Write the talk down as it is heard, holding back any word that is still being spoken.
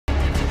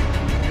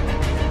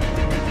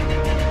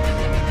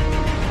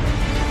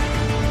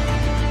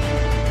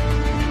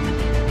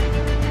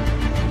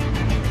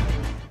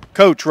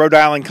Coach, Rhode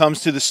Island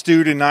comes to the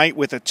stew tonight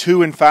with a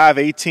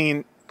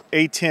 2-5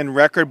 A10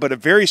 record, but a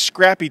very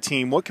scrappy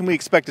team. What can we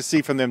expect to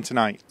see from them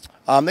tonight?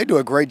 They do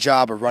a great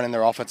job of running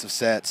their offensive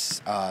sets.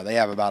 They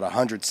have about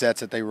 100 sets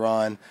that they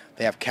run.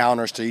 They have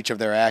counters to each of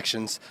their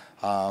actions.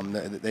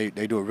 They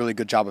do a really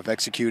good job of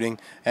executing,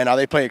 and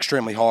they play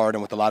extremely hard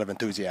and with a lot of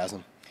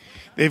enthusiasm.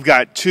 They've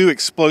got two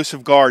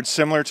explosive guards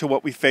similar to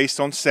what we faced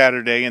on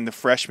Saturday in the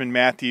freshman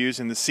Matthews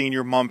and the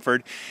senior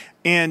Mumford.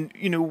 And,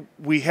 you know,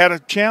 we had a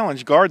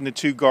challenge guarding the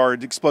two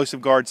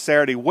explosive guards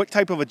Saturday. What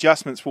type of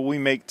adjustments will we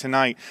make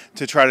tonight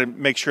to try to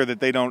make sure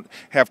that they don't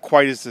have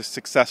quite as a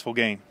successful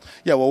game?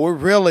 Yeah, well,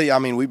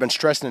 we've been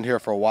stressing it here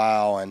for a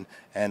while,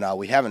 and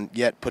we haven't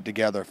yet put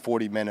together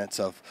 40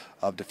 minutes of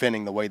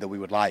defending the way that we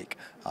would like.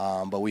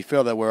 But we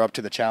feel that we're up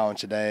to the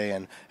challenge today,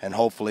 and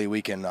hopefully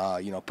we can,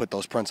 put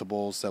those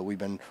principles that we've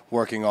been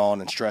working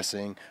on and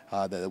stressing,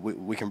 that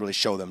we can really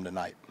show them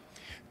tonight.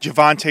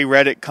 Javante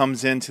Reddick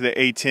comes into the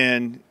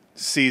A10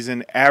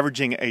 season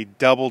averaging a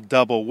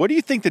double-double. What do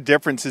you think the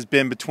difference has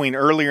been between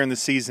earlier in the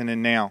season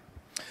and now?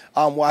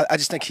 Well, I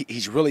just think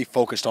he's really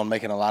focused on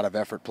making a lot of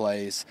effort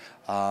plays.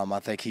 I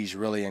think he's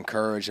really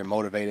encouraged and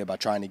motivated by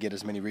trying to get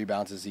as many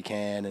rebounds as he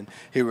can, and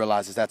he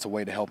realizes that's a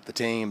way to help the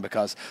team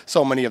because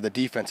so many of the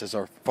defenses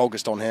are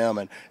focused on him,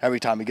 and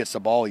every time he gets the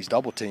ball, he's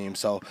double teamed.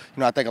 So,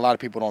 I think a lot of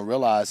people don't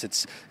realize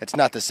it's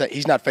not the same.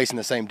 He's not facing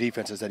the same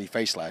defenses that he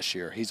faced last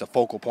year. He's a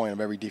focal point of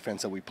every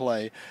defense that we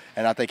play,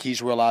 and I think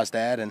he's realized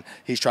that, and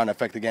he's trying to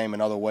affect the game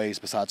in other ways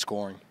besides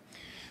scoring.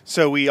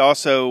 So we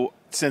also,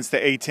 since the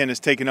A10 has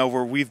taken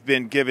over, we've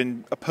been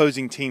giving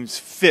opposing teams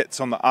fits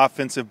on the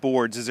offensive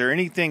boards. Is there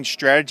anything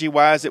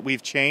strategy-wise that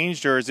we've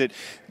changed, or is it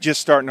just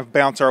starting to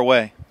bounce our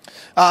way?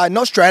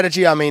 No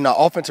strategy. I mean,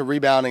 offensive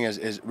rebounding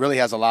is really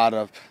has a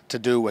lot to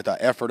do with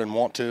effort and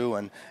want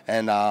to,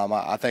 and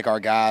I think our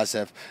guys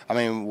have. I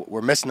mean,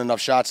 we're missing enough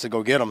shots to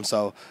go get them.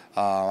 So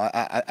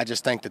I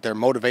just think that they're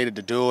motivated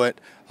to do it.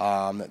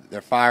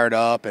 They're fired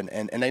up, and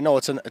they know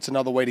it's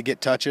another way to get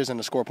touches and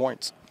to score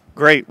points.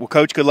 Great. Well,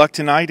 Coach, good luck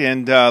tonight,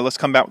 and let's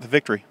come back with a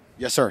victory.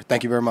 Yes, sir.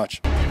 Thank you very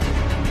much.